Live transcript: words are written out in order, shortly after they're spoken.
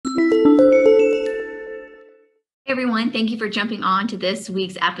Everyone, thank you for jumping on to this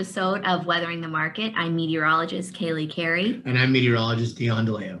week's episode of Weathering the Market. I'm meteorologist Kaylee Carey. And I'm meteorologist Dion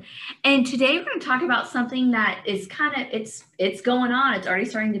DeLeo. And today we're going to talk about something that is it's going on. It's already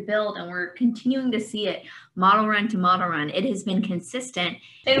starting to build and we're continuing to see it model run to model run. It has been consistent.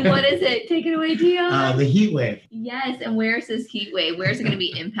 And what is it? Take it away, Dion. The heat wave. Yes. And where is this heat wave? Where is it going to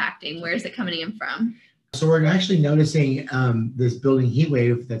be impacting? Where is it coming in from? So we're actually noticing this building heat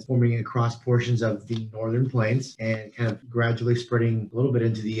wave that's forming across portions of the northern plains and kind of gradually spreading a little bit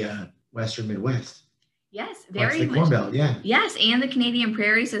into the western Midwest. Yes, very much. The Corn Belt, yeah. Yes, and the Canadian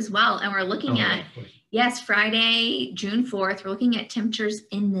prairies as well. And we're looking at, Friday, June 4th, we're looking at temperatures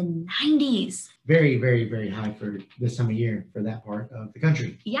in the 90s. Very, very, very high for this time of year for that part of the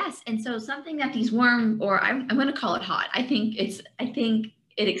country. Yes, and so something that these warm, or I'm going to call it hot. I think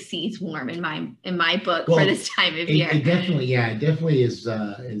it exceeds warm in my book for this time of year. It definitely is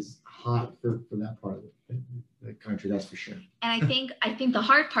hot for that part of the country, that's for sure. And I think the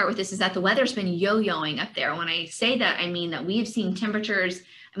hard part with this is that the weather's been yo-yoing up there. When I say that, I mean that we've seen temperatures.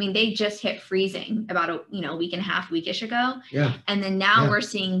 I mean, they just hit freezing about a week and a half, weekish ago. Yeah. And then now we're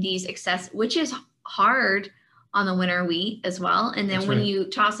seeing these which is hard on the winter wheat as well. And then when you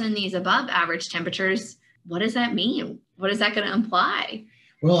toss in these above average temperatures, what does that mean? What is that going to imply?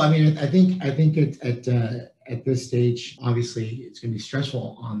 Well, I mean, I think it's at this stage, obviously, it's going to be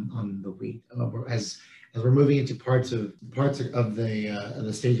stressful on the wheat as we're moving into parts of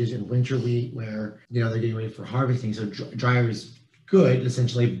the stages in winter wheat where they're getting ready for harvesting. So drier is good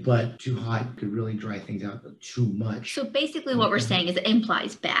essentially, but too hot could really dry things out too much. So basically, what we're saying is it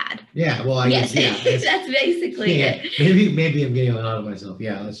implies bad. Yeah. Well, I guess that's basically it. Maybe I'm getting a lot of myself.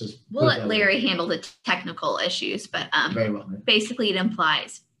 Yeah. Let's just. We'll let Larry handle the technical issues, but very well. Basically, it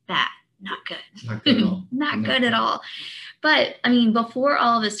implies bad, not good. Not good at all. Not good at all. But I mean, before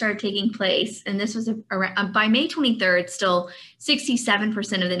all of this started taking place, and this was around, by May 23rd, still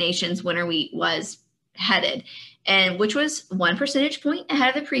 67% of the nation's winter wheat was headed, and which was 1 percentage point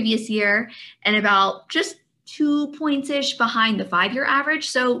ahead of the previous year and about just 2 points-ish behind the 5-year average.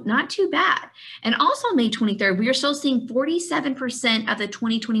 So not too bad. And also May 23rd, we are still seeing 47% of the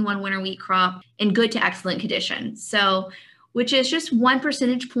 2021 winter wheat crop in good to excellent condition. So, which is just 1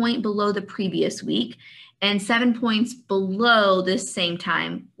 percentage point below the previous week and 7 points below this same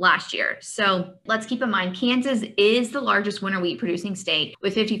time last year. So let's keep in mind, Kansas is the largest winter wheat producing state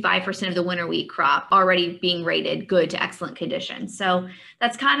with 55% of the winter wheat crop already being rated good to excellent condition. So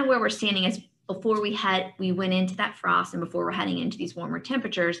that's kind of where we're standing as before we went into that frost and before we're heading into these warmer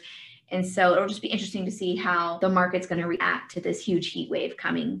temperatures. And so it'll just be interesting to see how the market's going to react to this huge heat wave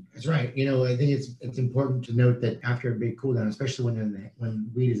coming. That's right. I think it's important to note that after a big cool down, especially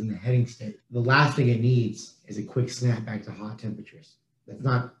when wheat is in the heading state, the last thing it needs is a quick snap back to hot temperatures. That's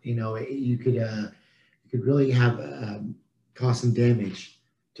not, you could really have cause some damage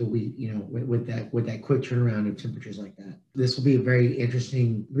to wheat, with that quick turnaround of temperatures like that. This will be a very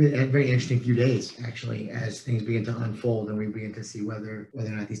interesting few days, actually, as things begin to unfold and we begin to see whether or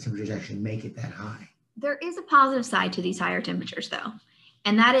not these temperatures actually make it that high. There is a positive side to these higher temperatures, though.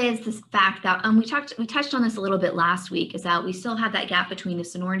 And that is the fact that, we touched on this a little bit last week, is that we still have that gap between the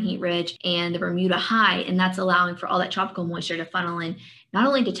Sonoran heat ridge and the Bermuda high, and that's allowing for all that tropical moisture to funnel in, not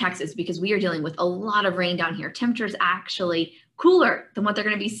only to Texas, because we are dealing with a lot of rain down here. Temperatures actually cooler than what they're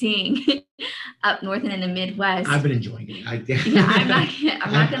going to be seeing up north and in the Midwest. I've been enjoying it. I've been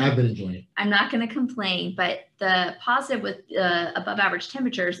enjoying it. I'm not going to complain, but the positive with above average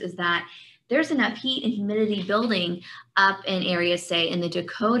temperatures is that there's enough heat and humidity building up in areas, say, in the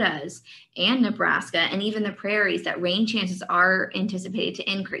Dakotas and Nebraska and even the prairies, that rain chances are anticipated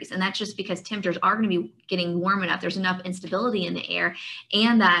to increase. And that's just because temperatures are going to be getting warm enough. There's enough instability in the air,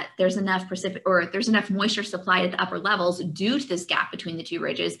 and that there's enough there's enough moisture supplied at the upper levels due to this gap between the two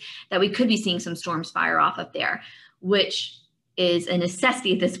ridges that we could be seeing some storms fire off up there, which is a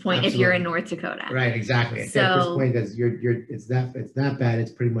necessity at this point. Absolutely. If you're in North Dakota. Right, exactly. So, at this point, it's that bad.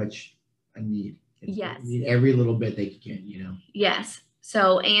 It's pretty much a need. Yes. Need every little bit they can, Yes.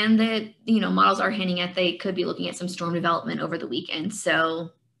 So, and the, models are hinting at they could be looking at some storm development over the weekend.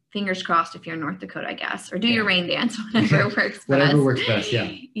 So fingers crossed if you're in North Dakota, I guess, or do your rain dance, whatever works best. Whatever works best,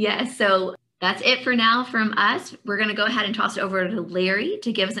 yeah. Yeah. So that's it for now from us. We're going to go ahead and toss it over to Larry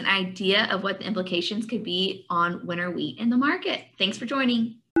to give us an idea of what the implications could be on winter wheat in the market. Thanks for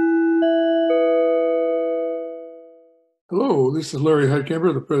joining. Hello, this is Larry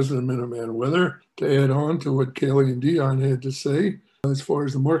Heitkamper, the president of Minuteman Weather. To add on to what Kelly and Dion had to say as far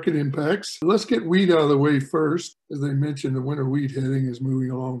as the market impacts, let's get wheat out of the way first. As they mentioned, the winter wheat heading is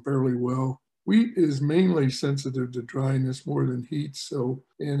moving along fairly well. Wheat is mainly sensitive to dryness more than heat, so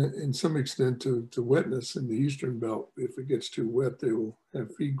and in some extent to wetness in the eastern belt. If it gets too wet, they will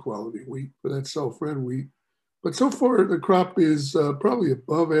have feed quality wheat, but that's self-red wheat. But so far, the crop is probably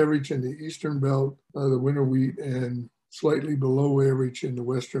above average in the eastern belt, the winter wheat, and slightly below average in the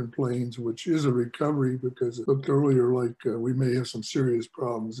western plains, which is a recovery because it looked earlier like we may have some serious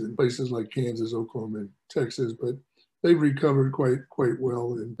problems in places like Kansas, Oklahoma, and Texas, but they've recovered quite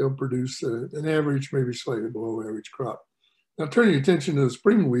well, and they'll produce an average, maybe slightly below average crop. Now, turning attention to the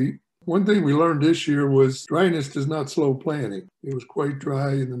spring wheat, one thing we learned this year was dryness does not slow planting. It was quite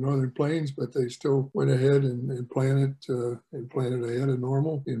dry in the northern plains, but they still went ahead and planted ahead of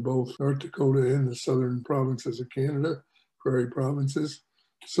normal in both North Dakota and the southern provinces of Canada, prairie provinces.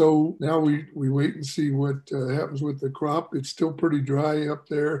 So now we wait and see what happens with the crop. It's still pretty dry up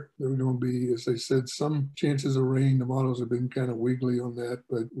there. There are going to be, as I said, some chances of rain. The models have been kind of wiggly on that,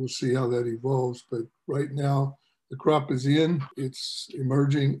 but we'll see how that evolves. But right now, the crop is in, it's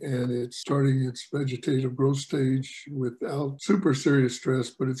emerging, and it's starting its vegetative growth stage without super serious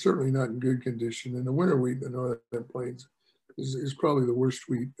stress, but it's certainly not in good condition. And the winter wheat in the northern plains is probably the worst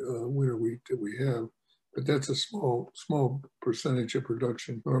winter wheat that we have. But that's a small percentage of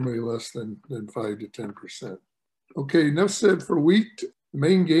production, normally less than 5 to 10%. Okay, enough said for wheat. The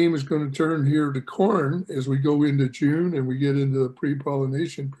main game is going to turn here to corn as we go into June and we get into the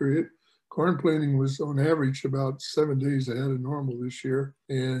pre-pollination period. Corn planting was on average about 7 days ahead of normal this year,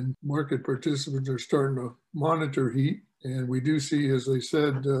 and market participants are starting to monitor heat. And we do see, as they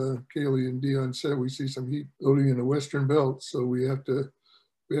said, Kaylee and Dion said, we see some heat building in the western belt, so we have to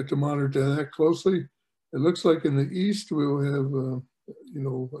monitor that closely. It looks like in the east we'll have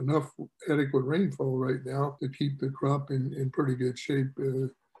enough adequate rainfall right now to keep the crop in pretty good shape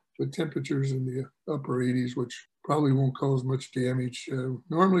with temperatures in the upper 80s, which probably won't cause much damage.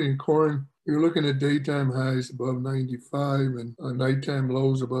 Normally in corn, you're looking at daytime highs above 95 and nighttime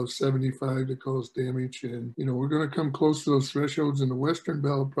lows above 75 to cause damage. And, we're going to come close to those thresholds in the western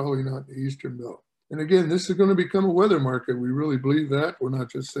belt, probably not in the eastern belt. And again, this is going to become a weather market. We really believe that. We're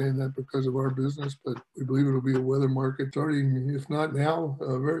not just saying that because of our business, but we believe it'll be a weather market starting, if not now,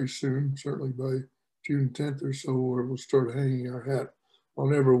 very soon, certainly by June 10th or so, where we'll start hanging our hat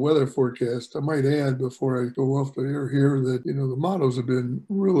on every weather forecast. I might add before I go off the air here that, the models have been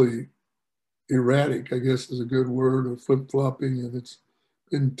really erratic, I guess is a good word, of flip-flopping, and it's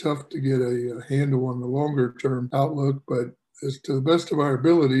been tough to get a handle on the longer term outlook, but as to the best of our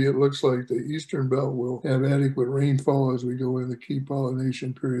ability, it looks like the eastern belt will have adequate rainfall as we go in the key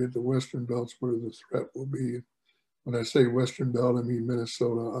pollination period. The western belt's where the threat will be. When I say western belt, I mean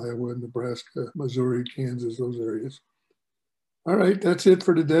Minnesota, Iowa, Nebraska, Missouri, Kansas, those areas. All right, that's it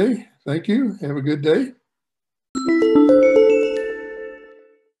for today. Thank you. Have a good day.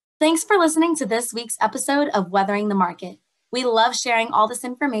 Thanks for listening to this week's episode of Weathering the Market. We love sharing all this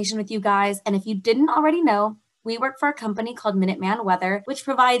information with you guys, and if you didn't already know, we work for a company called Minuteman Weather, which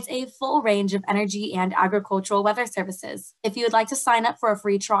provides a full range of energy and agricultural weather services. If you would like to sign up for a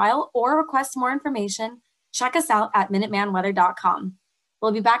free trial or request more information, check us out at minutemanweather.com.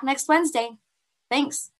 We'll be back next Wednesday. Thanks.